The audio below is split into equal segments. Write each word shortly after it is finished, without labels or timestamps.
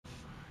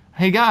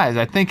Hey guys,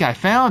 I think I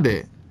found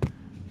it.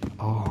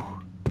 Oh.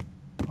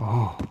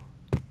 Oh.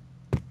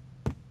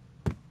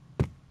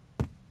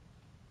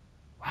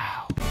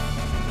 Wow.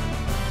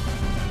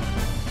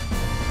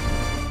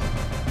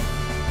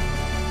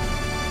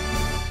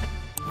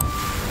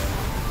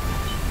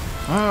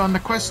 On the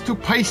quest to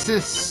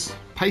Pisces.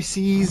 Is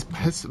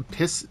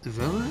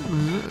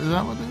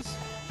that what it is?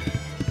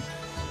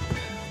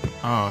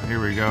 Oh,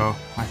 here we go.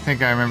 I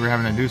think I remember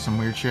having to do some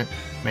weird shit.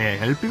 May I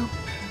help you?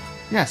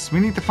 Yes, we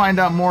need to find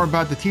out more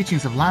about the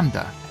teachings of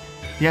Lambda.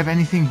 You have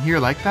anything here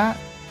like that?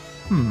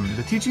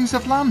 The teachings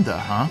of Lambda,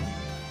 huh?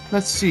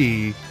 Let's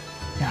see.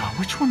 Now,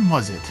 which one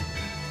was it?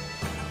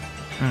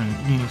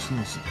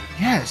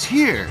 Yes,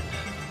 here.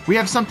 We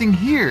have something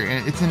here.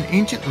 It's an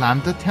ancient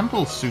Lambda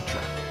Temple Sutra.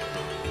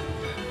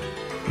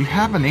 You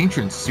have an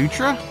ancient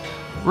sutra?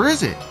 Where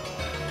is it?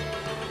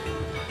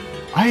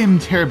 I am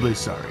terribly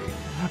sorry,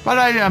 but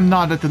I am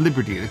not at the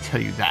liberty to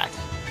tell you that.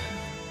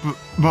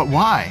 But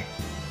why?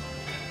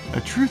 The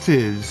truth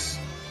is,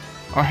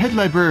 our head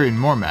librarian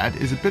Mormad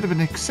is a bit of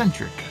an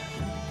eccentric.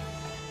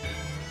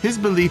 His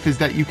belief is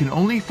that you can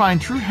only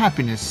find true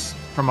happiness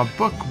from a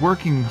book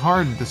working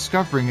hard and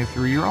discovering it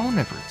through your own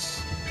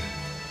efforts.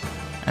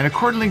 And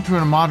according to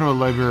a motto of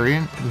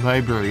librarian, the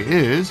library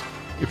is,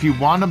 if you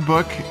want a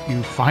book,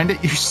 you find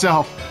it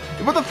yourself.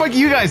 What the fuck are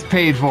you guys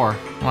paid for?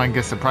 Well, I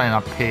guess they're probably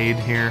not paid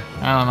here.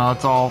 I don't know,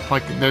 it's all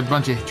like, they're a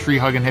bunch of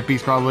tree-hugging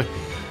hippies probably.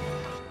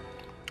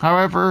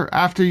 However,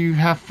 after you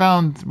have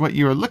found what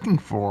you are looking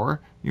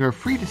for, you are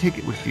free to take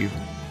it with you.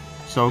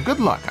 So good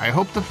luck. I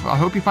hope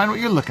you find what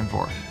you're looking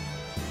for.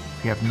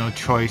 You have no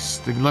choice.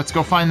 Let's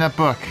go find that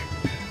book.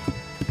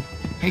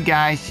 Hey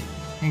guys.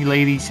 Hey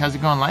ladies. How's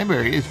it going?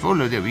 Library is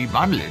full of the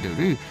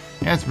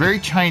yeah, it's very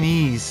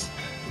Chinese.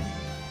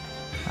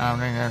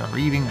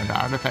 Reading of the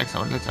artifacts.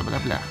 Blah, blah,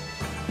 blah.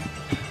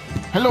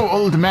 Hello,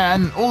 old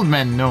man. Old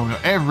men know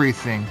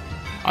everything.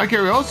 I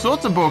carry all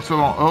sorts of books.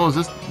 Oh,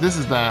 this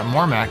is the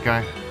Mormac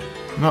guy.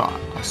 No,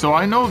 so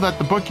I know that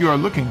the book you are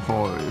looking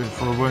for is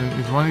one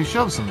of these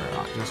shelves somewhere.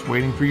 I'm just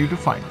waiting for you to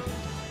find it.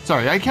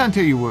 Sorry, I can't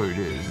tell you where it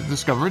is.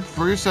 Discover it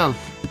for yourself.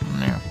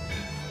 Yeah.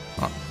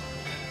 Oh.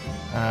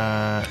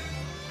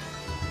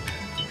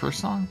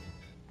 First song?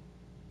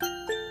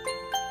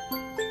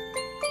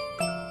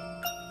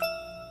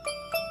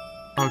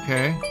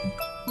 Okay.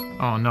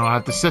 Oh no, I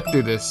have to sit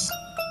through this.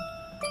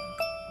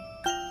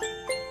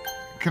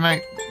 Can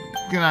I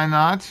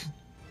not?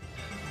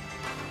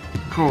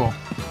 Cool.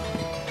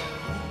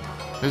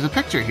 There's a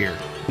picture here.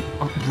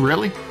 Oh,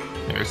 really?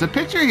 There's a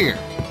picture here.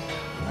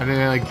 Are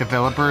they like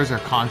developers or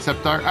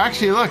concept art?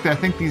 Actually, look, I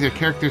think these are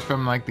characters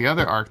from like the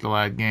other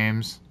Arctolad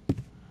games.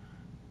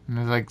 And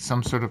there's like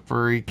some sort of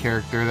furry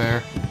character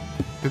there.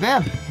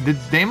 Did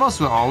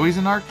Deimos always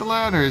an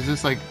Arctolad, or is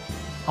this like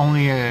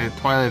only a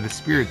Twilight of the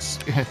Spirits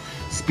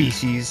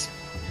species?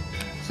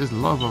 It says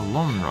love of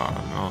Lonra,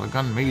 a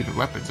gun made of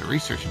weapons, a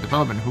research and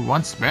development who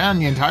once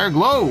spanned the entire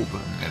globe.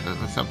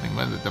 And something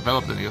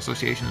developed in the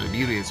association of the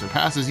beauty that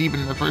surpasses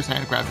even the first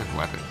handcrafted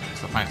weapon.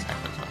 It's the finest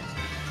handcrafted weapons.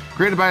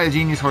 Created by a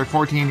genius for a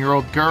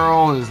 14-year-old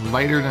girl, is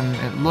lighter than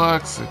it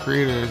looks. The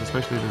creator is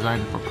especially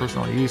designed for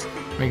personal use,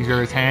 making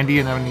sure it's handy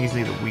and not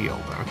easily to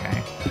wield.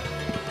 Okay.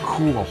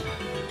 Cool.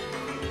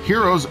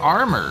 Hero's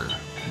armor.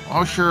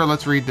 Oh, sure,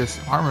 let's read this.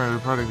 Armor, the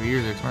product of the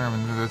year's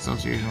experiment in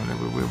association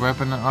with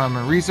weapon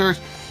armor research.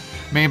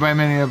 Made by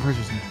many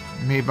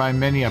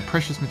a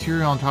precious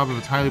material on top of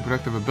its highly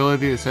productive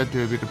ability. It's said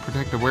to be to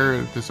protect the wearer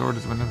of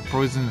disorders of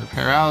poison and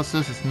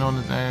paralysis. It's known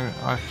as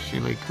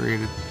actually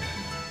created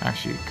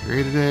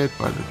it,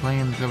 but the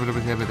planes on top of the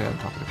field,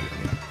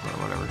 yeah,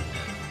 whatever.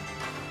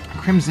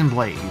 Crimson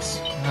Blaze.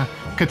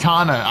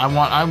 Katana, I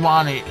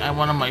want it. I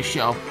want it on my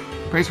shelf.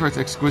 Praised for its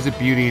exquisite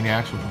beauty and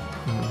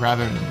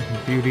rather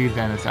beauty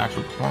than its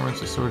actual performance.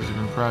 The sword has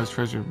been prized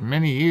treasure for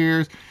many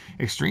years.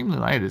 Extremely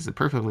light, is it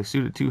perfectly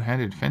suited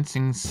two-handed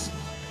fencing.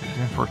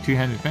 For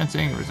two-handed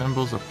fencing, it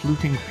resembles a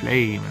fluting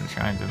flame and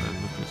shines in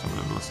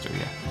the luster.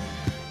 Yeah.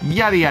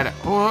 Yada yada.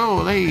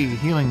 Oh, hey,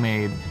 healing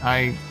maid.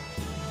 I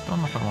don't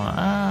know if I want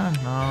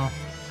to. No. I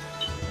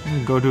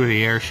can go to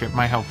the airship.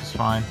 My health is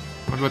fine.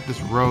 What about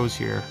this rose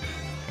here?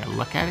 Can I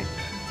look at it?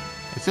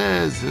 It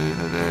says,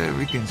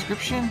 read the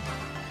inscription.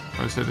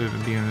 Or said it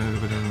would be a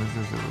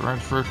large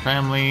first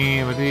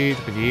family.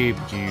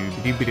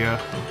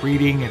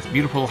 Breeding, its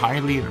beautiful,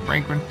 highly and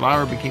fragrant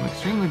flower became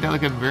extremely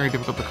delicate and very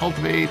difficult to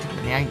cultivate.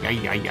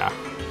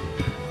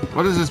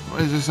 What is this?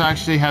 Does this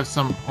actually have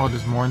some? Oh,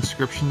 there's more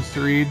inscriptions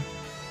to read.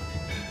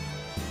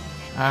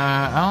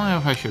 I don't know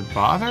if I should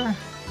bother.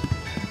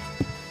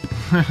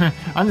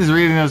 I'm just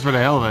reading this for the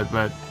hell of it,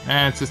 but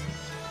it's just.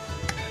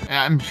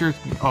 I'm sure.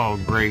 Oh,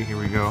 great! Here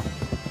we go.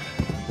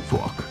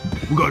 Fuck!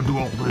 We gotta do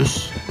all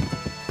this.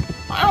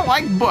 I don't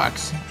like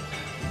books.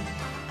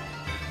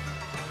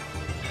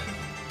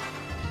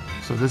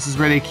 So this is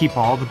where they keep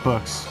all the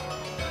books.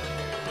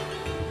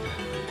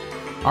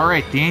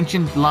 Alright, the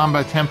ancient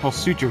Lambda Temple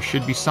Sutra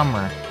should be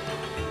somewhere.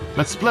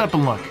 Let's split up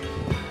and look.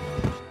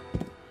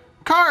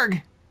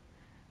 Karg!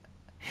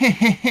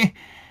 Is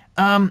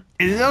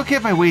it okay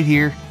if I wait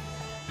here?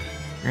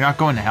 You're not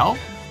going to hell?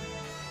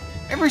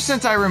 Ever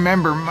since I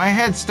remember, my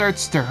head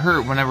starts to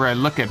hurt whenever I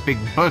look at big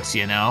books,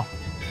 you know.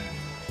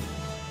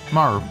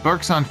 Mar,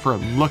 books aren't for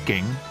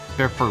looking,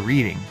 they're for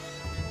reading.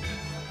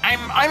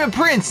 I'm a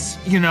prince,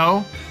 you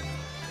know.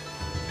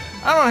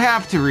 I don't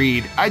have to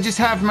read, I just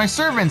have my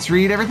servants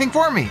read everything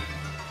for me.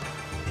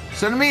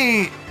 So to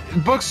me,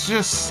 books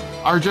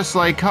are just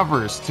like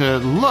covers to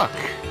look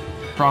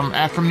from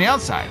the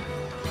outside.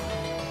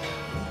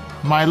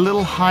 A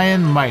little high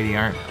and mighty,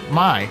 aren't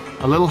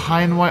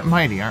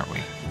we?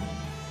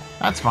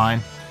 That's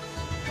fine.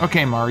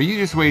 Okay, Mari, you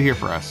just wait here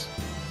for us.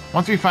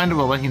 Once we find it,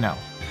 we'll let you know.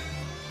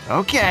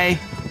 Okay.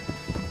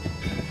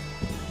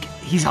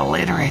 He's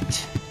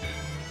illiterate.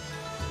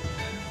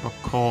 Book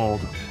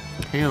cold.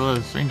 Tale of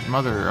the strange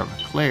mother of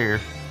Claire.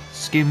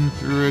 Skim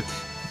through it.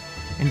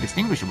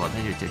 Indistinguishable.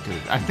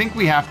 I think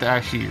we have to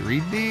actually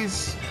read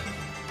these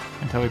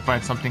until we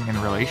find something in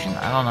relation.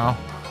 I don't know.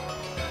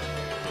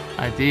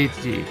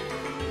 IDHD.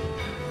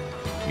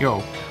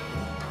 Yo.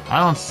 I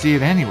don't see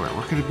it anywhere.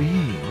 Where could it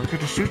be? Where could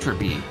the sutra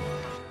be?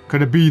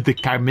 Could it be the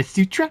Kama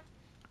Sutra?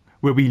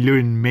 Where we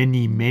learn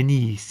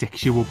many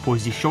sexual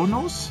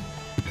positionals?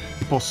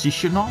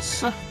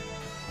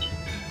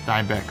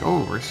 Dieback.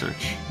 Oh,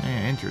 research.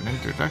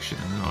 Introduction.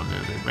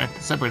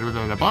 Separate with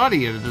the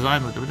body of the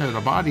design with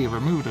the body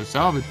removed or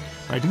salvaged.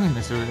 By doing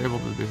this, they were able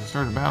to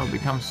start a battle,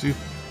 become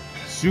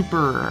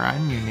super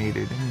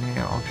annunated.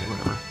 Okay,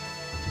 whatever.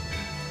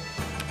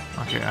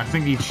 Okay, I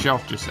think each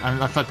shelf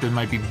I thought there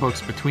might be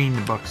books between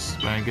the books,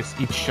 but I guess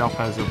each shelf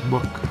has a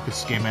book to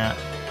skim at.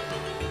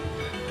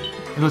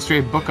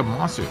 Illustrated Book of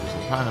Monsters.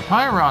 The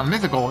Pyron,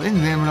 mythical,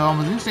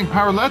 interesting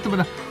power left.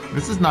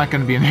 This is not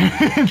going to be an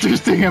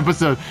interesting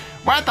episode.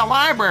 We're at the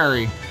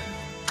library.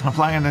 I'm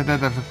flying in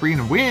the free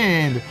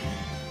wind.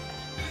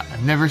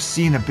 I've never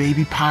seen a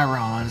baby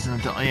Pyrons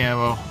until, yeah,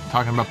 well,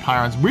 talking about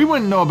Pyrons. We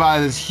wouldn't know about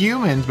it as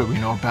humans, but we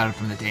know about it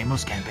from the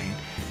Deimos campaign.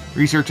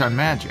 Research on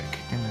magic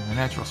and the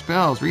natural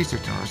spells,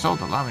 research and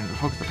result allowing to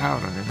focus the power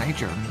on their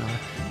nature.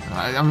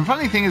 The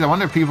funny thing is, I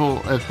wonder if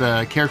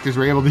the characters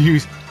were able to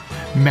use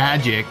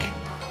magic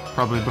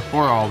probably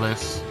before all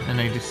this, and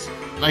they just,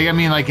 like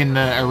in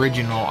the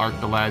original Arc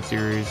the Lad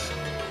series,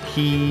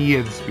 Key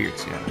of the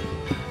Spirits, yeah.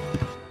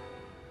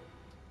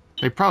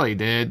 They probably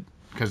did,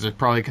 because they're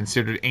probably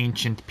considered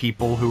ancient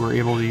people who were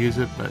able to use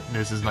it, but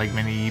this is like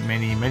many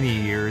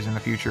years in the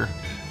future.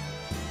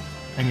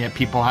 And yet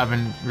people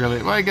haven't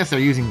really, well, I guess they're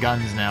using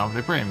guns now.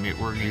 They probably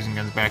were using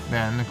guns back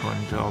then,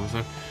 according to all this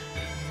stuff.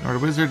 Or the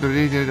wizard,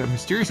 a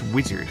mysterious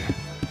wizard.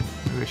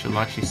 Maybe I should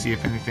actually see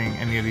if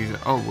any of these,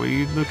 oh, what are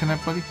you looking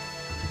at, buddy?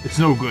 It's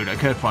no good, I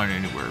can't find it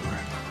anywhere.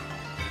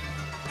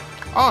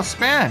 Oh,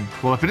 Span!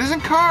 Well, if it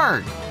isn't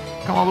Card!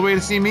 Come all the way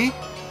to see me?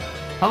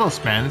 Hello,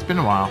 Span, it's been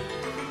a while.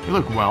 You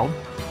look well.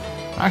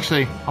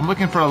 Actually, I'm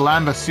looking for the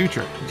Lamba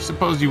Sutra. I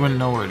suppose you wouldn't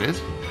know where it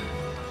is?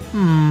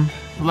 The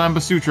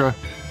Lamba Sutra.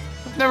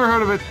 I've never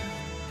heard of it.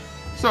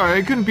 Sorry,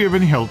 I couldn't be of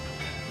any help.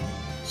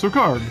 So,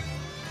 Card,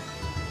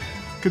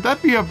 could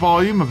that be a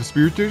volume of a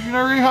spirit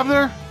dictionary you have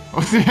there?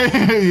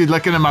 You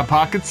looking in my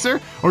pockets,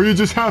 sir? Or you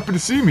just happy to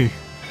see me?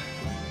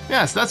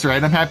 Yes, that's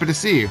right, I'm happy to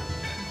see you.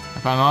 I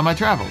found it on my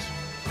travels.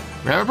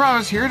 We have a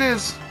promise, here it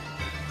is.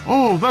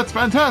 Oh, that's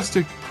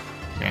fantastic.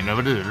 Hand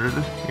over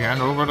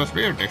the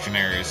spirit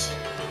dictionaries,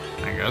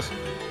 I guess.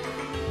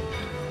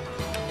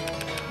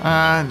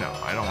 No,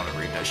 I don't want to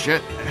read that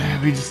shit.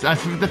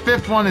 The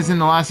fifth one is in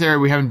the last area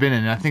we haven't been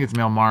in. I think it's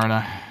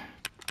Melmarna.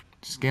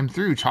 Skim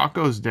through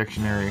Choco's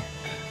dictionary.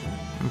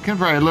 We can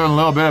probably learn a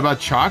little bit about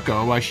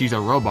Choco, why she's a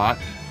robot.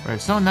 But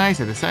it's so nice,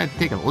 I decided to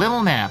take a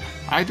little nap.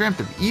 I dreamt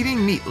of eating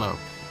meatloaf.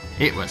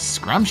 It was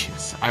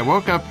scrumptious. I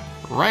woke up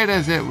right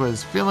as it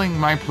was filling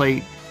my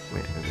plate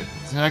with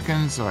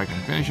seconds so I can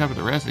finish up with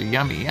the rest of the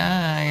yummy.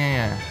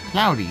 Yeah.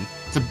 Cloudy.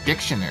 It's a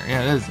dictionary.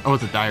 Yeah, it is. Oh,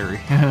 it's a diary.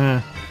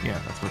 Yeah,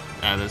 that's what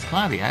that is.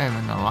 Cloudy. I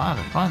having a lot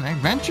of fun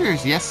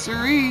adventures. Yes,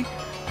 sirree.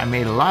 I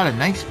made a lot of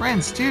nice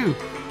friends, too.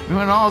 We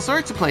went all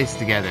sorts of places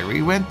together.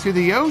 We went to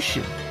the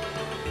ocean.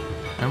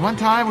 And one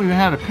time we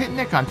had a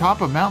picnic on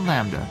top of Mount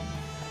Lambda.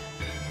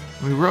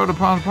 We rode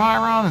upon a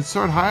Pyron and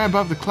soared high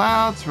above the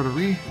clouds.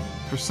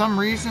 For some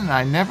reason,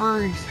 I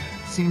never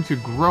seemed to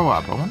grow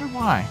up. I wonder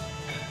why.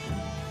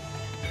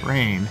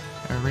 Rain.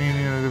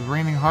 It's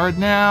raining hard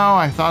now.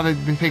 I thought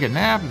I'd take a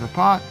nap in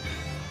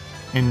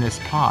this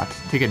pot.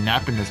 Take a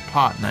nap in this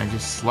pot, and I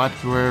just slept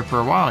for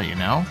a while, you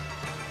know?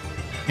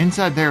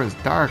 Inside there was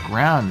dark,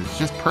 round. It's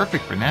just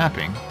perfect for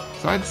napping.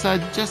 So I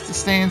decided just to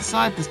stay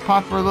inside this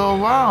pot for a little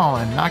while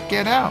and not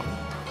get out.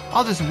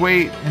 I'll just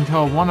wait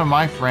until one of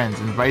my friends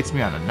invites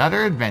me on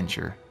another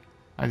adventure.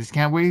 I just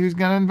can't wait who's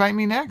gonna invite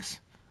me next.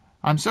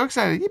 I'm so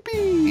excited.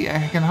 Yippee!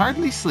 I can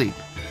hardly sleep.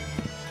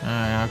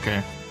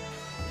 Okay.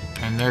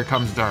 And there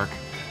comes dark.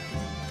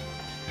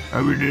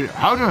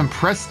 How to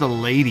impress the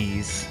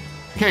ladies.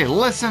 Okay,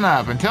 listen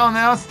up. Until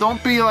now,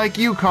 don't be like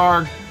you,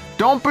 Karg.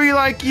 Don't be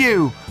like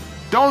you.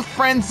 Don't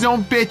friend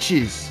zone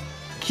bitches.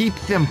 Keep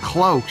them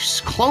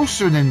close.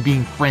 Closer than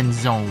being friend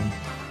zone.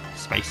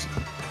 Spicy.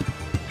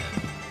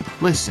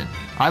 Listen,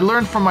 I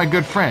learned from my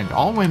good friend.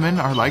 All women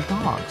are like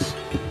dogs.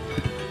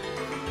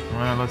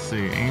 Let's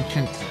see.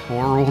 Ancient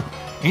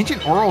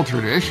oral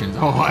traditions.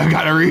 Oh, I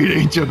gotta read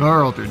ancient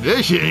oral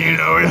tradition. You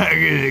know,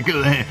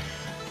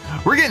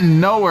 we're getting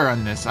nowhere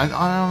on this. I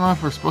don't know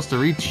if we're supposed to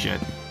read shit.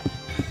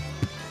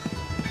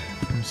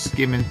 I'm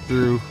skimming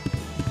through.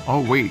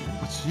 Oh wait,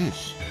 what's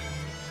this?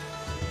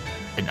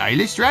 An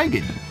eyeless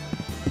dragon.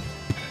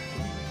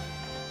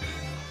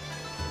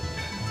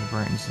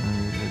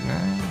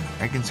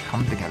 Dragons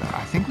come together.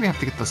 I think we have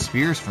to get the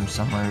spears from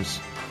somewheres.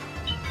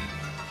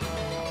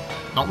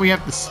 Don't we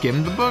have to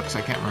skim the books?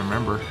 I can't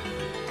remember.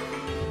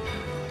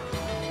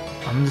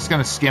 I'm just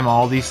gonna skim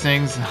all these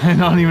things. I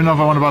don't even know if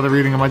I want to bother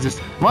reading them. I just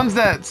ones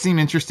that seem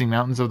interesting.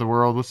 Mountains of the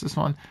World. What's this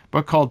one?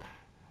 Book called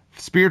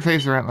Spirit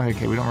Face Around.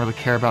 Okay, we don't really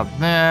care about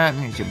that.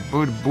 Needs your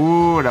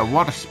Buddha,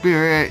 water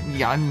spirit.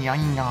 Yan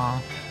yan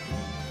yan.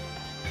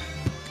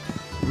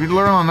 We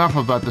learn enough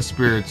about the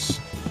spirits.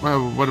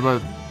 Well, what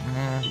about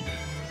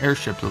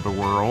airships of the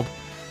world?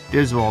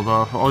 Diswald,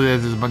 all it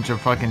is a bunch of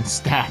fucking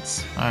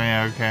stats. Oh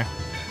yeah, okay.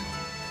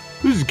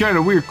 This is kind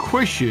of a weird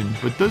question,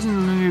 but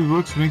doesn't any of the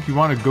looks make you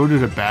want to go to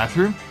the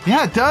bathroom?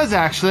 Yeah, it does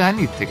actually. I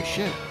need to take a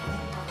shit.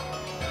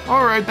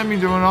 Alright, that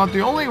means I'm not the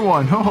only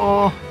one.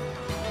 I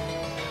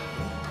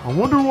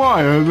wonder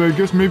why. I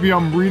guess maybe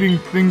I'm reading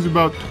things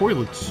about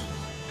toilets.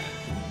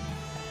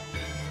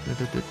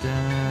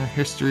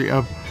 History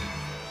of...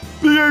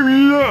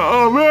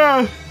 Oh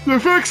man! The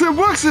effects of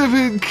books have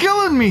been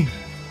killing me!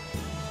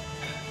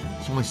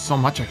 There's only so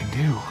much I can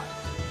do.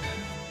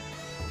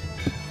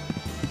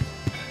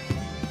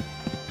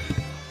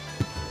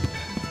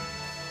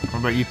 What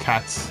about you,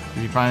 TotS?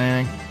 Did you find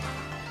anything?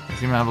 I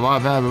seem to have a lot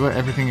of that, but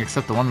everything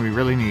except the one we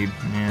really need.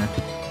 Yeah.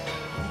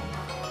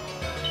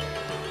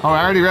 Oh,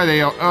 I already read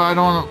it. Oh, I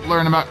don't want to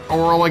learn about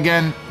oral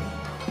again.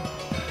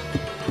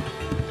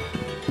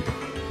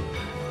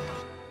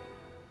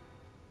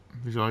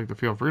 Would you like to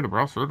feel free to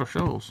browse through the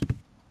shows?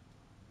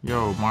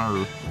 Yo,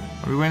 Maru.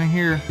 Are we waiting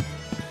here?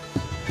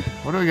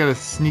 What do I got a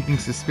sneaking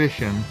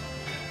suspicion?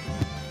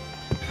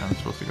 I'm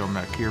supposed to go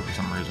back here for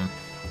some reason.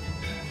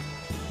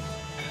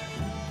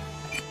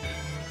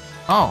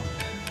 Oh,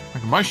 I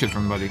can buy shit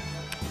from Buddy.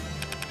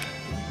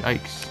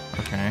 Yikes.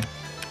 Okay.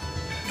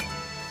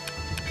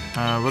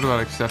 What about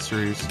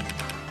accessories?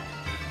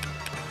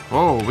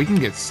 Whoa, we can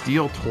get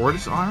steel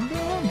tortoise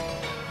armband?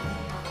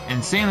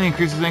 Insanely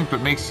increases ink,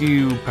 but makes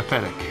you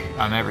pathetic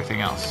on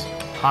everything else.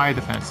 High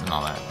defense and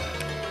all that.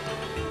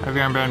 Heavy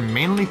armband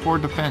mainly for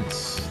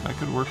defense. That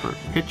could work for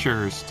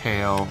pitcher's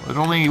tail. It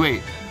only,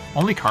 wait,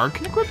 only Karg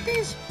can equip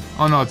these?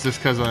 Oh no, it's just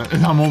because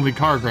I'm only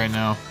Karg right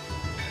now.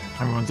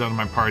 Everyone's out of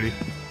my party.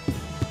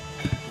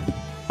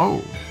 Oh,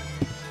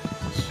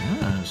 what's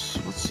this?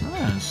 What's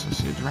this? I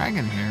see a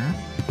dragon here.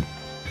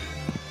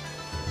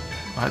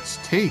 Let's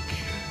take.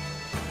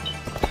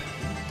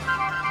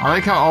 I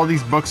like how all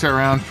these books are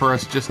around for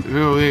us just...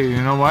 Ooh,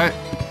 you know what?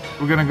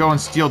 We're gonna go and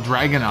steal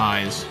dragon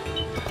eyes.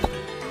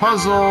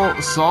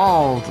 Puzzle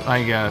solved,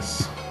 I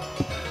guess.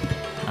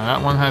 Now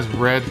that one has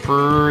red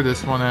fur.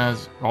 This one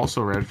has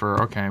also red fur.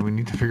 Okay, we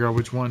need to figure out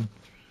which one.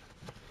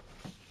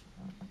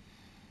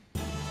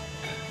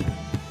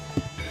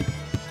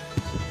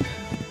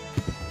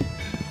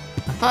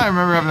 I thought I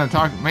remember having a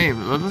talk... Maybe,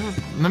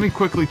 let me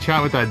quickly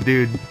chat with that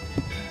dude.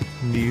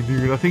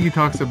 Dude, I think he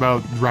talks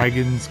about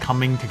dragons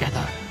coming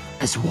together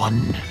as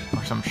one,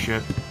 or some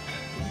shit.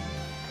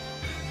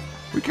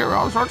 We carry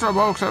all sorts of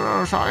books at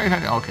our side.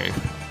 Okay.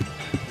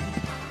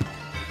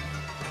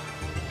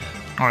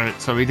 Alright,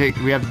 so we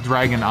have the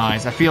dragon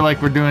eyes. I feel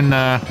like we're doing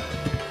the...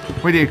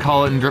 What do you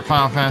call it in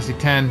Final Fantasy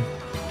X?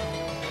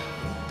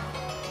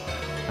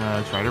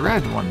 Try the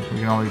red one. We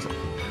can always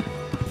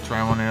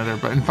try one or the other.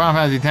 But in Final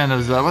Fantasy X, it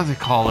was, what do they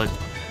call it?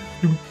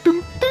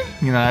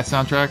 You know that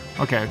soundtrack?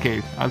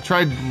 Okay. I've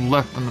tried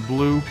left on the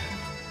blue.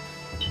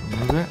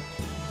 Remove it.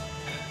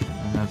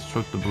 And let's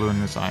put the blue in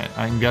this eye.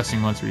 I'm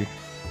guessing once we...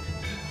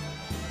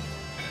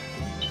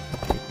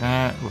 Like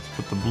that. Let's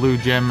put the blue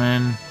gem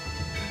in.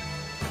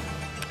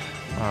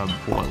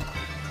 Blue.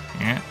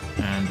 Yeah.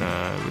 And,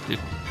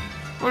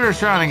 we're just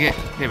trying to get...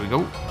 There we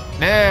go.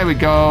 There we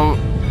go.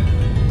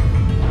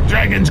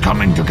 Dragons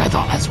coming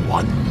together as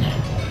one.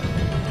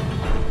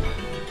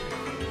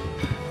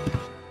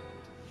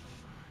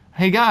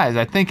 Hey guys,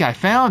 I think I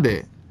found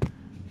it.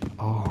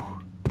 Oh.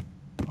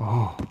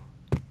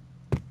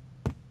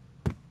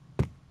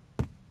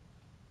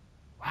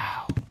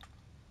 Wow.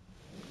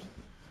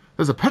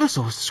 There's a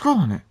pedestal with a scroll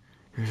on it.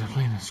 Here's a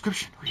plain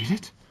inscription. Read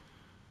it.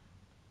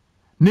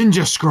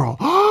 Ninja scroll.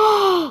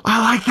 Oh, I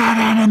like that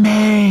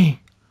anime.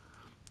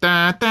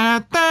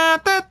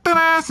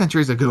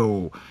 Centuries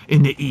ago,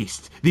 in the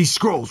East, these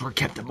scrolls were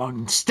kept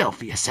among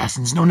stealthy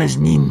assassins known as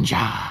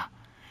ninja.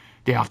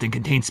 They often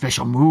contain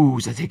special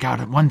moves that take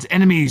out one's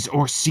enemies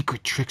or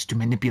secret tricks to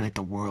manipulate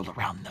the world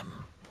around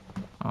them.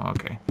 Oh,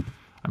 okay.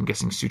 I'm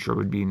guessing Sutra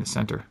would be in the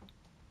center.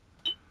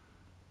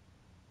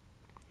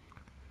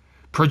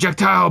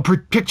 Projectile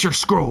picture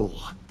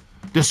scroll.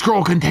 The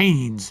scroll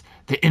contains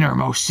the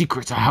innermost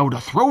secrets of how to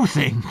throw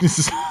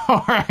things.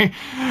 Alright.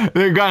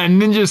 They got a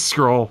ninja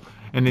scroll.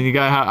 And then you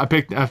got I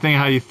picked a thing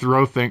how you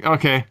throw things.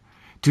 Okay.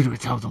 Due to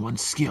its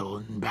one's skill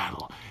in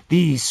battle,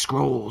 these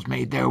scrolls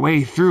made their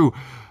way through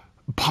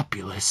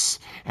populace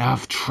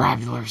of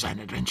travelers and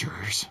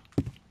adventurers.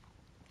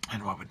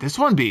 And what would this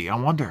one be? I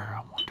wonder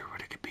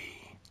what it could be.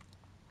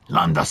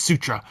 Landa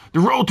Sutra, the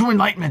road to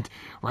enlightenment,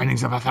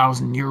 writings of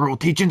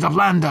 1,000-year-old teachings of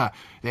Landa.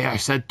 They are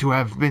said to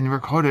have been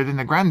recorded in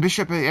the Grand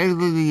Bishop,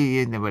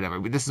 whatever.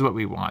 This is what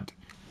we want.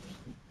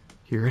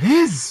 Here it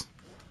is.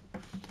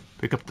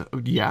 Pick up the,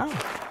 yeah.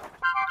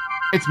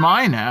 It's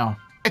mine now.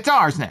 It's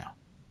ours now.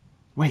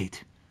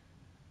 Wait,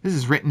 this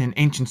is written in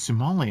ancient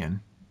Somalian.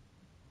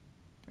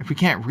 If we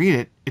can't read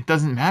it, it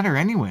doesn't matter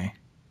anyway.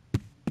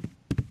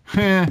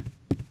 I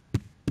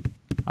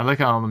like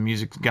how all the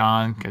music's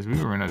gone, because we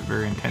were in a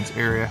very intense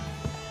area.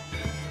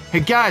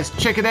 Hey guys,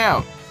 check it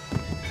out!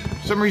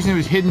 For some reason it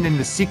was hidden in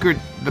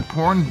the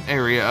porn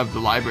area of the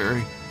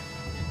library.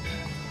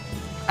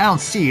 I don't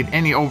see it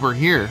any over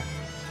here.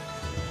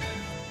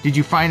 Did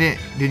you find it?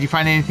 Did you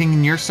find anything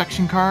in your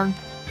section card?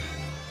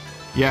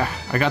 Yeah,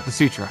 I got the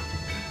sutra.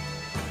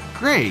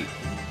 Great.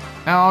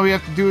 Now all we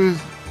have to do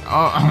is...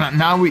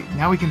 now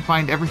we can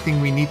find everything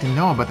we need to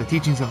know about the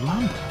teachings of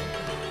Landa.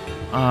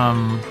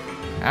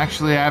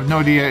 Actually, I have no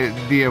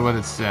idea what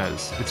it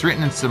says. It's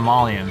written in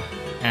Somalian,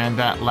 and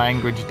that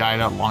language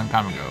died out a long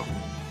time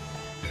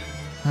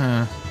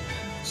ago.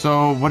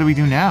 So, what do we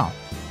do now?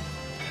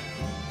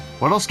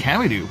 What else can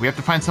we do? We have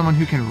to find someone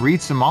who can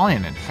read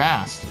Somalian and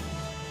fast.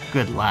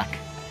 Good luck.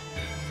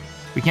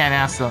 We can't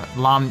ask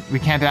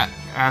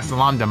the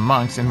Landa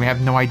monks, and we have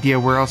no idea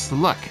where else to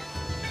look.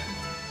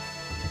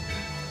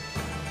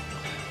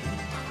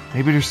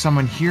 Maybe there's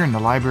someone here in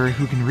the library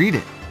who can read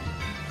it.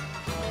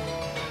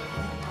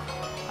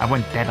 I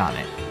wouldn't bet on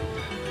it.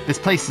 This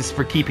place is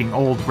for keeping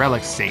old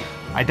relics safe.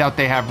 I doubt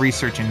they have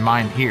research in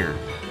mind here.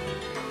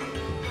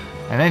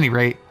 At any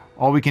rate,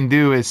 all we can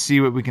do is see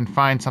what we can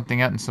find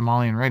something out in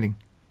Somalian writing.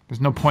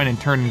 There's no point in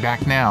turning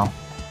back now.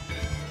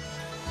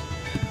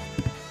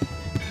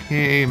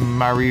 Okay,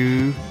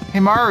 Maru. Hey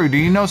Maru, do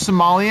you know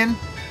Somalian?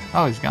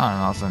 Oh, he's gone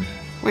all of a sudden.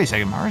 Wait a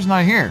second, Maru's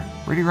not here.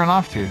 Where'd he run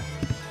off to?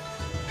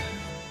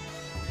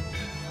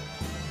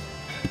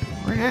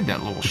 Where did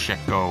that little shit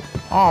go?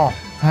 Oh,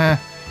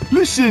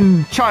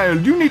 Listen,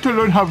 child, you need to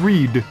learn how to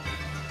read.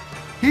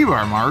 Here you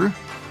are, Maru.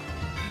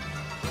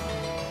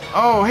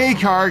 Oh, hey,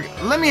 Karg.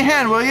 Lend me a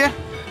hand, will ya?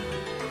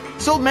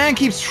 This old man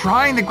keeps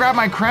trying to grab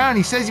my crown.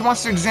 He says he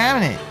wants to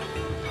examine it.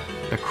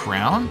 The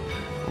crown?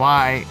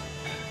 Why?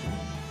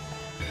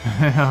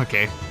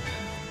 Okay.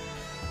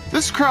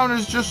 This crown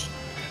is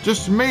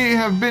just may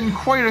have been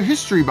quite a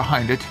history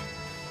behind it.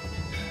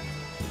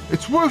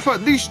 It's worth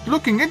at least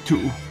looking into.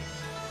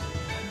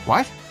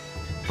 What?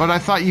 But I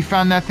thought you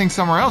found that thing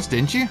somewhere else,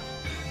 didn't you?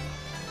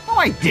 No,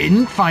 I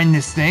didn't find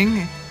this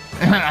thing.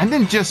 I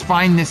didn't just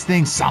find this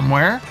thing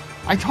somewhere.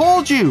 I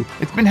told you,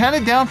 it's been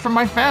handed down from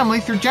my family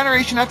through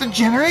generation after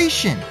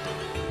generation.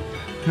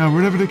 Now,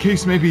 whatever the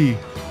case may be,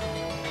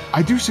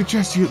 I do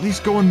suggest you at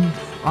least go and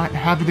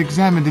have it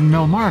examined in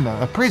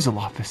Melmarna appraisal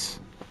office.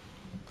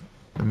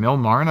 The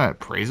Melmarna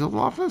appraisal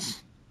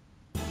office?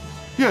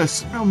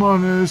 Yes,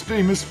 Melmarna is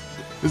famous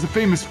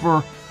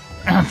for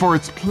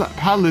its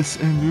palace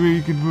and where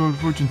you can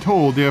fortune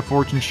told, yeah,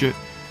 fortune shit.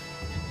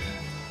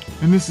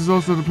 And this is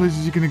also the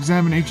places you can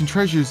examine ancient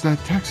treasures that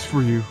text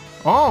for you.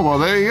 Oh, well,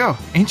 there you go.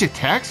 Ancient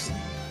text?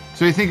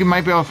 So you think you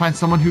might be able to find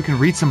someone who can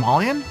read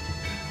Somalian?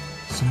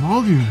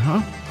 Somalian,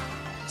 huh?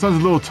 Sounds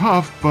a little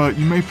tough, but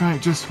you may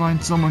just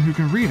find someone who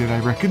can read it, I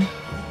reckon.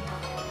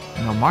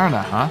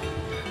 Melmarna, huh?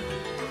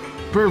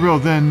 Very well,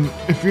 then,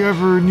 if you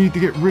ever need to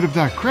get rid of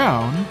that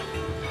crown,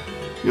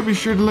 you'll be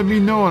sure to let me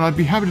know, and I'd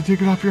be happy to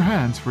take it off your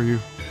hands for you.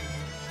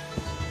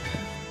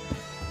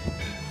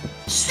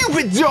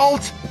 Stupid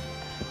dolt!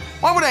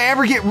 Why would I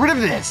ever get rid of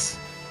this?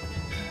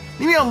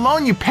 Leave me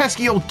alone, you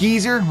pesky old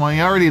geezer. Well,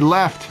 he already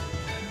left.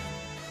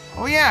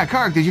 Oh yeah,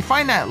 Karg, did you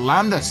find that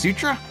Landa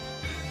Sutra?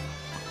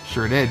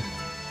 Sure did.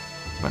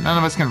 But none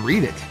of us can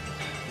read it.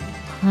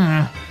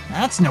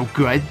 That's no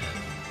good.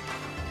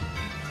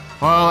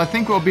 Well, I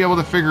think we'll be able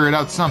to figure it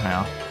out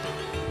somehow.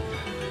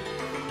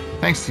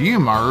 Thanks to you,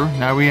 Maru,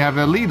 now we have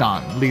a lead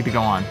to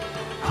go on.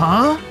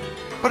 Huh?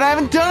 But I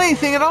haven't done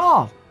anything at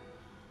all.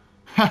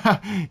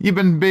 You've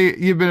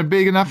been a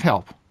big enough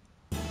help.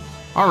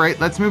 All right,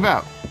 let's move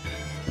out.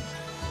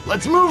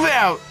 Let's move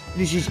out.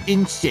 This is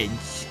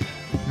incense.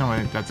 No,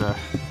 wait, that's a...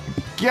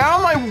 Get out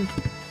of my...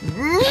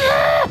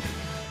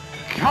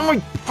 Get out of my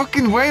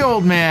fucking way,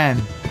 old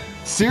man.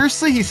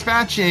 Seriously, he's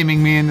fat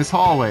shaming me in this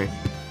hallway.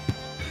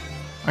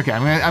 Okay,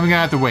 I'm gonna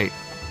have to wait.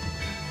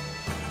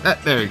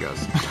 There he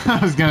goes. I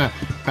was gonna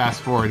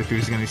fast forward if he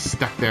was gonna be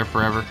stuck there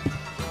forever.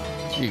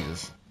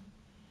 Jesus.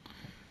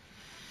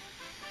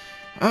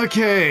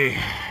 Okay.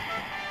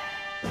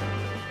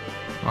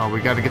 Well,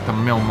 we gotta get the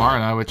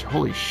Melmarna, which,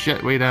 holy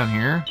shit, way down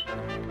here.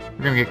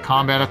 We're gonna get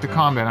combat after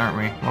combat, aren't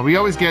we? Well, we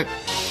always get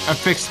a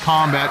fixed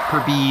combat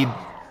per bead,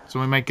 so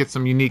we might get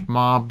some unique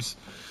mobs.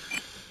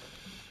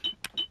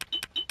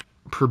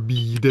 Per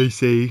bead, I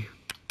say.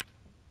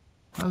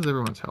 How's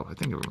everyone's health? I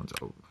think everyone's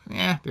over.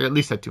 Yeah, they're at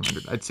least at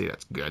 200. I'd say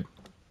that's good.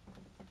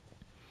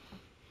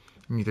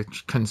 I need to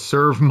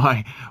conserve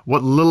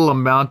what little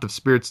amount of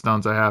spirit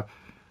stones I have.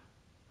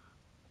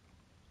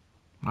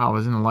 Wow, I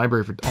was in the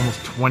library for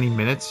almost 20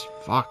 minutes.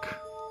 Fuck.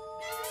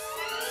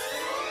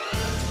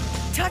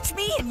 Touch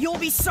me and you'll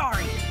be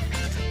sorry.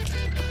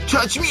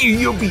 Touch me and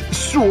you'll be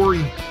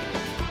sorry.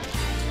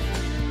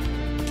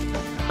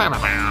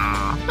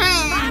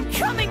 I'm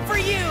coming for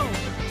you.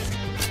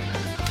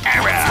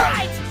 Arrow.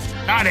 Right.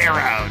 Not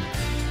arrowed.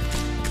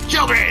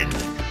 Children.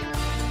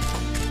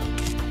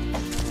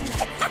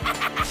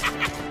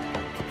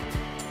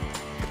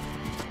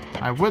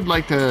 I would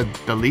like to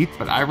delete,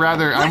 but I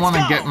want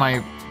to get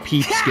my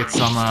peeps get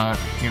some,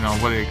 you know,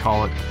 what do you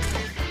call it?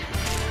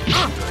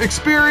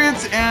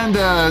 Experience and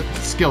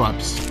skill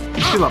ups.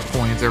 Skill up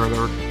points or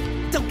whatever.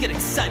 Don't get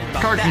excited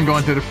about Card that. can go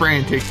into the fray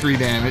and take 3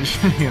 damage.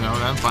 You know,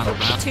 I'm fine with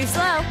that. Too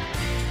slow.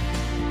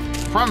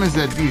 The problem is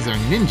that these are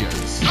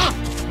ninjas.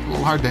 A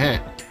little hard to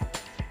hit.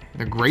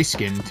 They're gray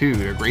skin too.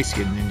 They're gray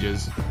skin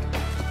ninjas.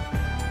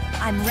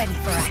 I'm ready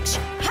for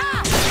action.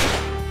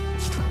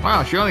 Ha!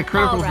 Wow, she only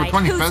critical All right, for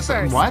 20 who's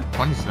percent. first? What?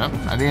 27?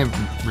 I think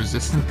I'm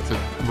resistant to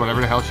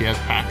whatever the hell she has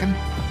packing.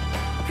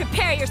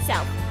 Prepare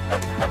yourself.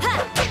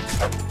 Ha!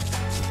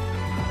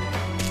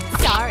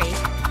 Sorry.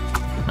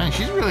 Man,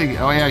 she's really.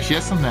 Oh yeah, she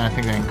has something. I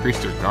think that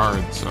increased her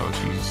guard, so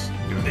she's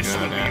doing good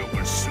at that.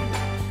 Over soon.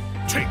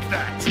 Take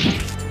that.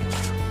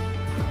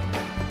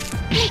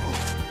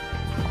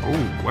 Oh,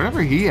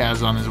 whatever he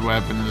has on his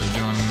weapon is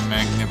doing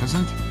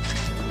magnificent.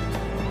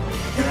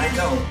 Here I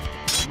go.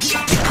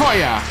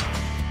 Koya!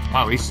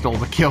 Wow, he stole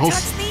the kills.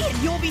 Touch me and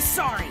you'll be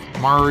sorry.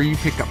 Maru, you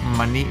pick up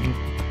money and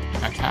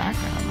attack.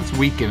 Let's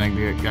weaken a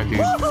dude.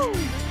 Woohoo!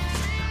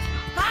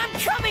 I'm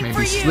coming Maybe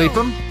for you. sleep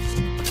him.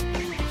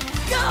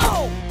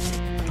 Go!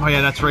 Oh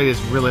yeah, that's right.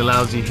 It's really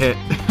lousy hit.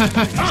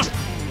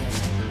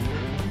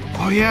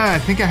 Oh yeah, I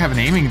think I have an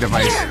aiming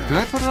device. Did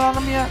I put it on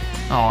him yet?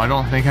 Oh, I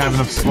don't think I have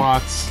enough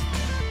slots.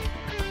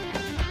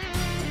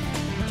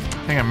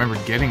 I think I remember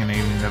getting an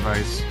aiming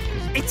device.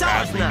 It's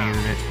ours Badly now.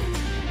 needed it.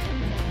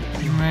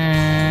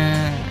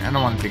 Man, I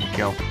don't want to take a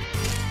kill.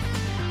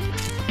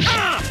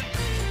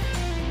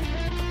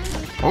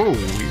 Oh,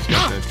 he's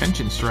got the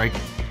tension strike.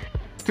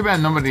 Too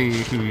bad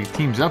nobody who he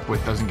teams up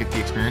with doesn't get the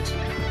experience.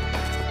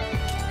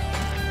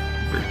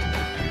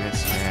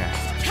 Yes, yeah.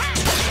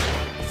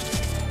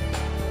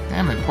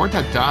 Damn it, poor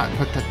tits,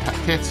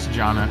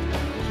 Jana.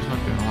 She's not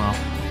doing well.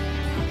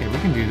 Okay, we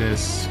can do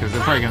this, because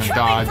they're probably going to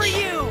dodge. For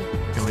you.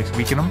 At least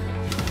weaken them.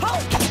 Oh.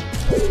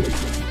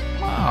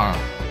 Oh.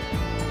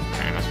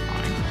 Okay, that's fine.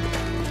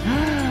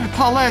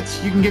 Paulette,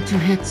 you can get 2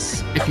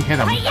 hits if you hit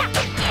them. Hiya!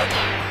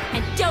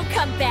 And don't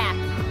come back.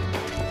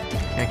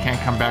 They can't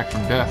come back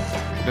from death.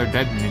 They're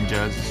dead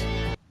ninjas.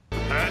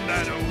 Hand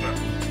that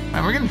over.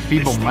 Man, we're getting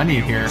feeble This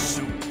money will be over here.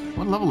 soon.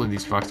 What level are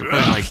these fucks? They're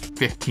probably like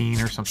 15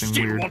 or something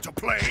Still weird. want to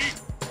play?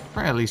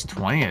 Probably at least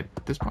 20 at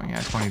this point.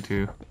 Yeah,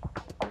 22.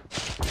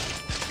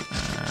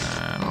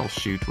 We'll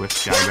shoot with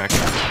guy back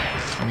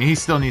there. I mean, he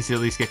still needs to at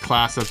least get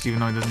class ups even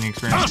though he doesn't need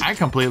experience. I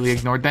completely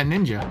ignored that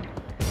ninja.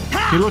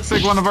 He looks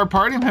like one of our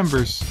party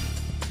members.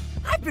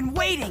 I've been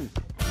waiting.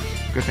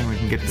 Good thing we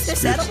can get the this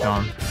spirit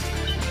edible? stone.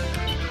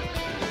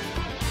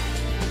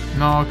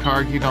 No,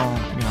 Karg, you don't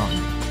need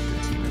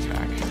the team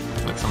attack.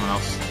 Let someone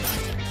else.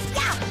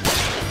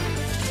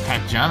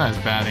 Heck, Jana has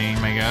bad aim,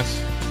 I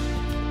guess.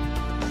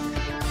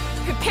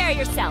 Prepare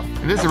yourself.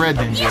 It is a red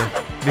ninja.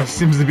 He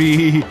seems to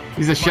be...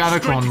 He's a shadow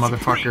clone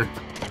motherfucker.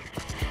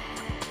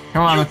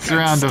 Come on, let's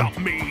surround him. Stop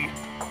me.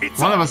 It's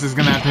One of us is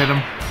gonna have to hit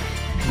him.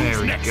 There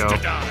Who's we next go. to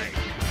die?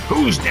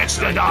 Who's next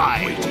to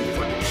die? Waiting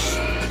for this.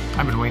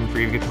 I've been waiting for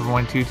you to get to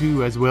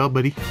 122 as well,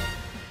 buddy.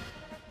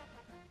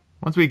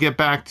 Once we get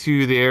back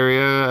to the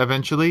area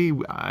eventually,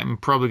 I'm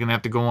probably gonna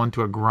have to go on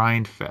to a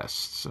grind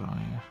fest. So,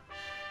 yeah.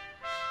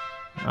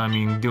 I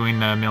mean, doing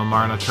the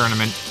Milmarna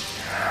tournament.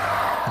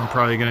 I'm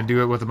probably gonna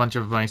do it with a bunch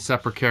of my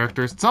separate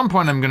characters. At some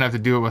point, I'm gonna have to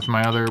do it with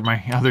my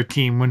other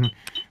team when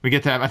we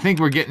get to have. I think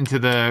we're getting to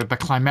the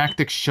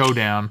climactic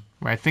showdown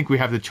where I think we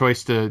have the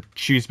choice to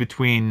choose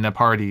between the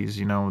parties.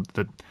 You know,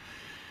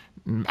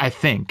 I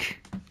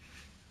think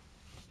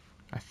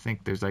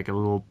there's like a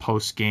little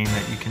post game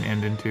that you can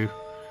end into,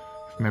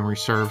 if memory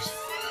serves.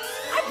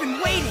 I've been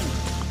waiting.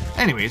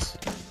 Anyways,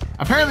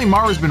 apparently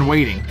Maru's been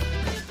waiting.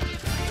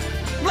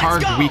 Let's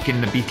Hard go.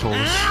 weaken the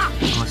Beatles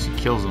unless he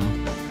kills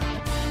them.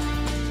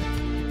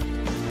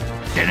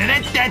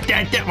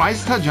 Why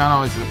is Tajana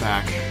always at the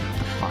back?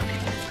 What the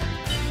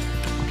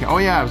fuck? Okay, oh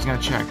yeah, I was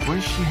gonna check. What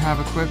does she have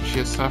equipped? She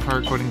has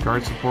Sapphire equipping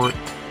guard support.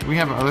 Do we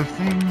have other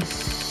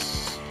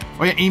things?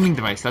 Oh yeah, aiming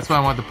device. That's what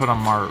I wanted to put on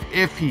Maru.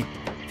 I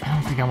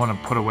don't think I want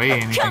to put away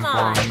anything Come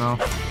on. for him though.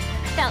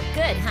 Felt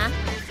good, huh?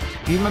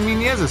 I mean,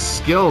 he has a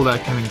skill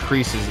that can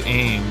increase his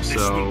aim, This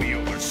so... will be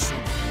over soon.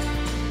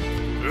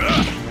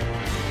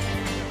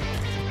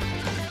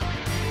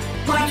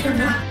 My turn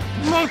now.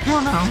 My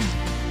turn now.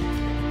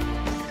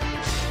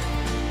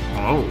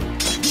 Oh.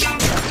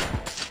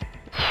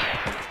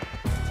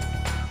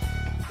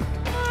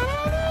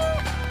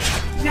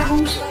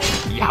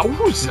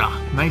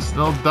 Yowza! Nice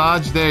little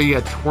dodge there,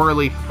 you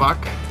twirly fuck.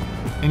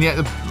 And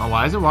yet,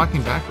 why is it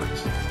walking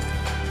backwards?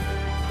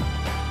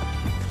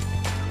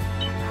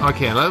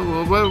 Okay,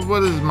 what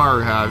does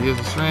Maru have? He has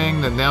a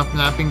string, the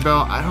napping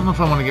bell. I don't know if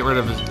I want to get rid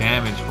of his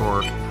damage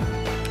for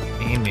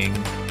aiming.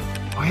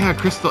 Oh yeah,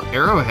 crystal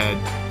arrowhead.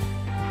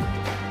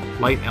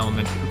 Light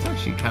element. It's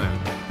actually kind of...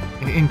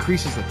 It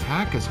increases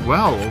attack as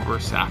well over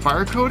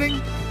sapphire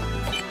coating?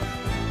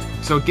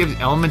 So it gives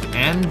element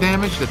and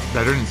damage that's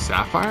better than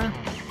sapphire?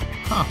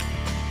 Huh.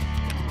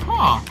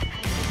 Huh.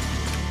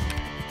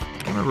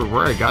 I can't remember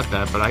where I got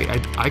that, but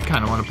I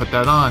kind of want to put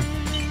that on.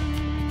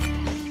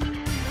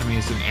 I mean,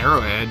 it's an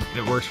arrowhead.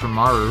 It works for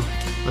Maru.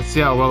 Let's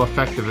see how well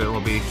effective it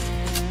will be.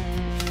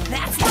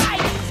 That's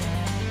right!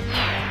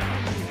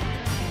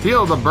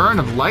 Feel the burn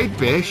of light,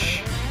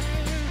 bish.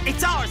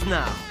 It's ours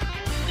now!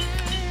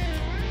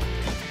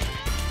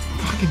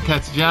 Fucking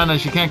Tatsuana,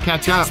 she can't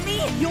catch up. Touch me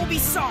and you'll be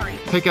sorry!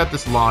 Take out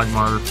this log,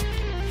 Maru.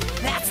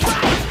 That's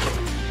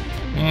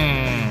right!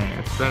 Yeah,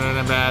 it's better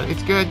than bad.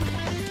 It's good.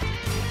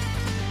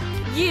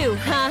 You,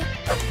 huh?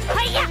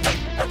 Hiya!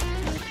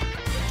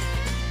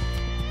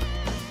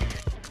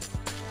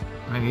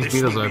 Man, these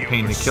beetles are a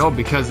pain to kill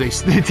because they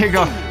take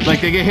off, like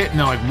they get hit and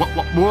they're like,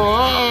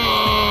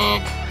 whoa.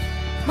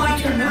 My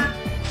turn now.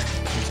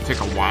 These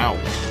take a while.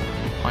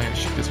 Oh yeah,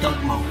 shoot this guy.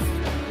 Don't move.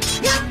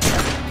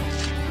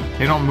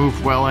 They don't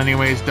move well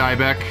anyways,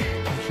 Dieback.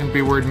 Shouldn't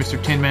be worried, Mr.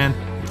 Tin Man.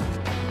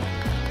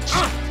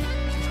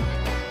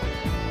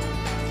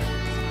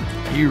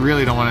 You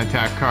really don't want to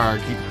attack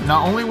Karg.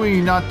 Not only will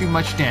you not do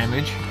much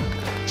damage,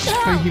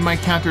 but he might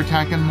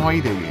counterattack and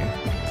white at you.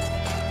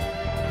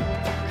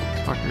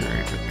 This fucker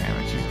already took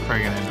damage. He's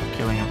probably gonna end up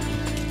killing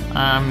him.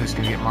 I'm just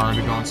gonna get Maru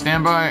to go on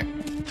standby.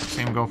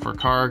 Same go for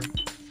Karg.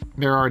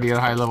 They're already at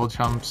high level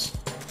chumps.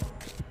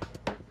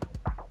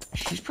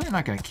 She's probably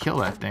not gonna kill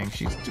that thing.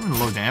 She's doing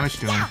low damage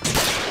to him.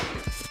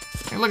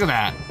 Hey, look at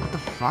that. What the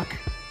fuck?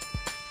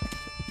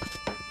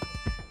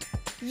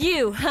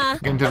 You, huh?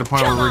 Getting to the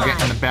point where we're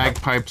getting the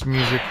bagpipes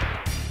music.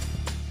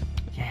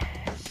 Yes.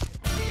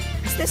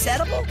 Is this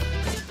edible?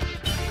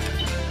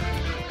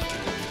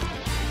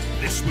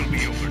 This will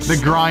be over. The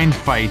soon. grind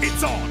fight.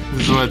 It's on.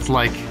 This is what it's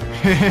like.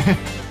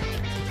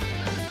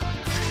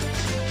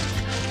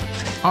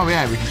 Oh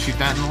yeah, we can shoot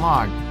that in the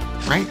log.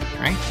 Right?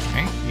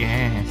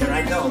 Yes. Here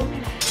I go.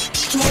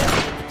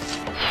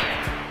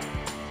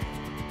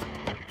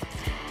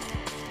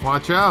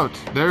 Watch out.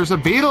 There's a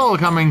beetle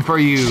coming for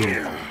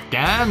you.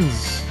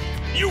 Gans.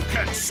 You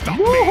can stop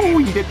me. Woo!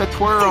 You get the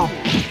twirl.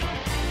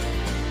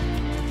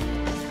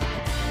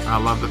 I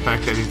love the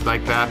fact that he's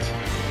like that.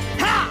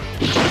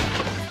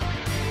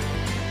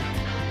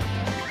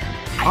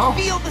 I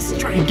feel the You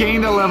strength.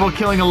 gained a level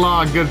killing a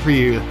log. Good for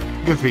you.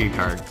 Good for you,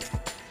 Karg.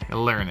 You're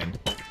learning.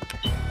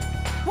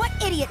 What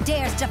idiot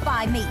dares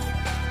defy me?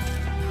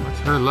 What's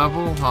her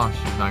level? Oh,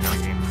 she's not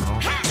gonna gain the level.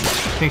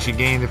 I think she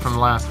gained it from the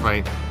last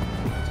fight.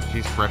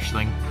 She's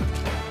freshling.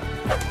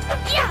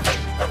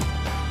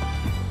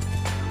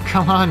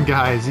 Come on,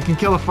 guys. You can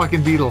kill a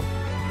fucking beetle.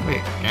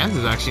 Wait, Gans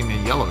is actually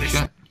in the yellow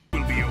shit.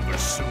 Will be over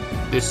soon.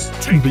 This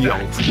Take be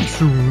that. out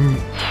soon.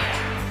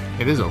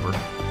 It is over.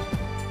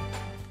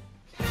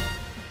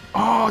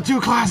 Oh, 2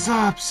 class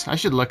ups! I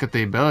should look at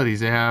the abilities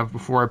they have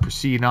before I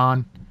proceed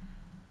on.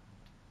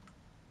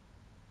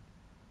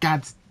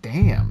 God's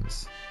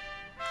dams.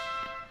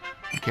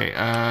 Okay,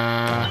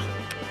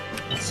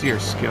 let's see her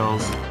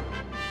skills.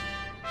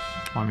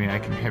 I mean, I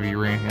can heavy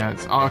rain. Yeah,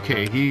 it's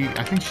okay.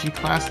 I think she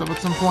classed up at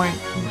some point.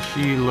 And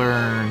she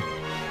learned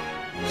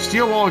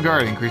Steel Wall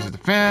Guard increases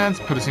defense.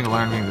 Put a single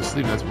enemy to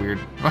sleep. That's weird.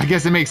 Well, I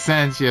guess it makes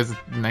sense. She has a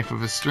knife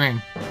of a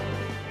string.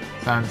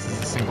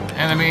 Silences a single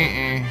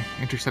enemy.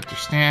 Interceptor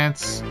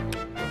stance.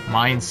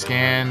 Mind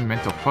scan.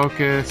 Mental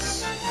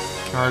focus.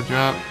 Charge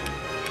up.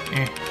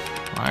 Well,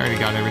 I already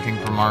got everything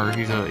from Maru.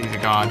 He's a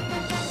god.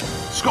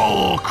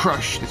 Skull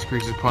Crush.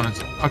 Decreases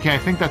opponents. Okay, I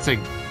think that's a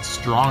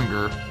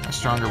stronger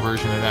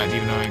version of that,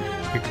 even though it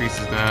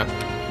decreases that.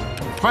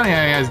 Funny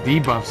how he has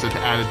debuffs that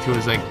added to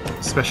his like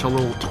special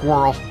little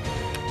twirl.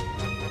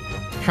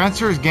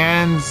 Transfers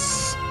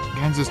Gans's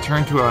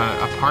turn to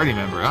a party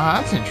member. Oh,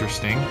 that's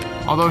interesting.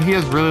 Although he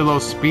has really low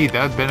speed,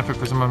 that would benefit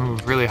for someone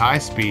with really high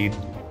speed.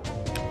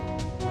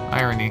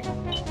 Irony.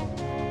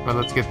 But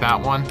let's get that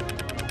one.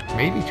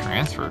 Maybe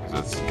transfer, because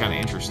that's kind of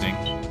interesting.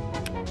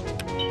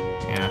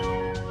 Yeah.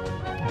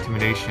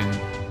 Intimidation.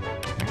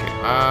 Okay,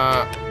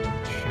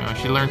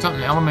 she learned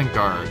something. Element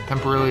Guard.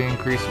 Temporarily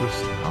increase with...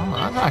 Oh,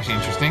 that's actually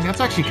interesting. That's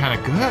actually kind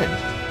of good.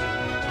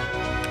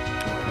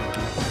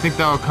 I think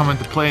that'll come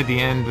into play at the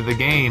end of the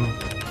game.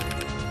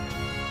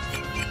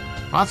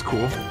 Well, that's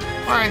cool.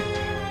 Alright.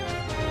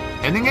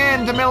 Heading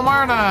in to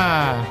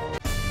Milmarna!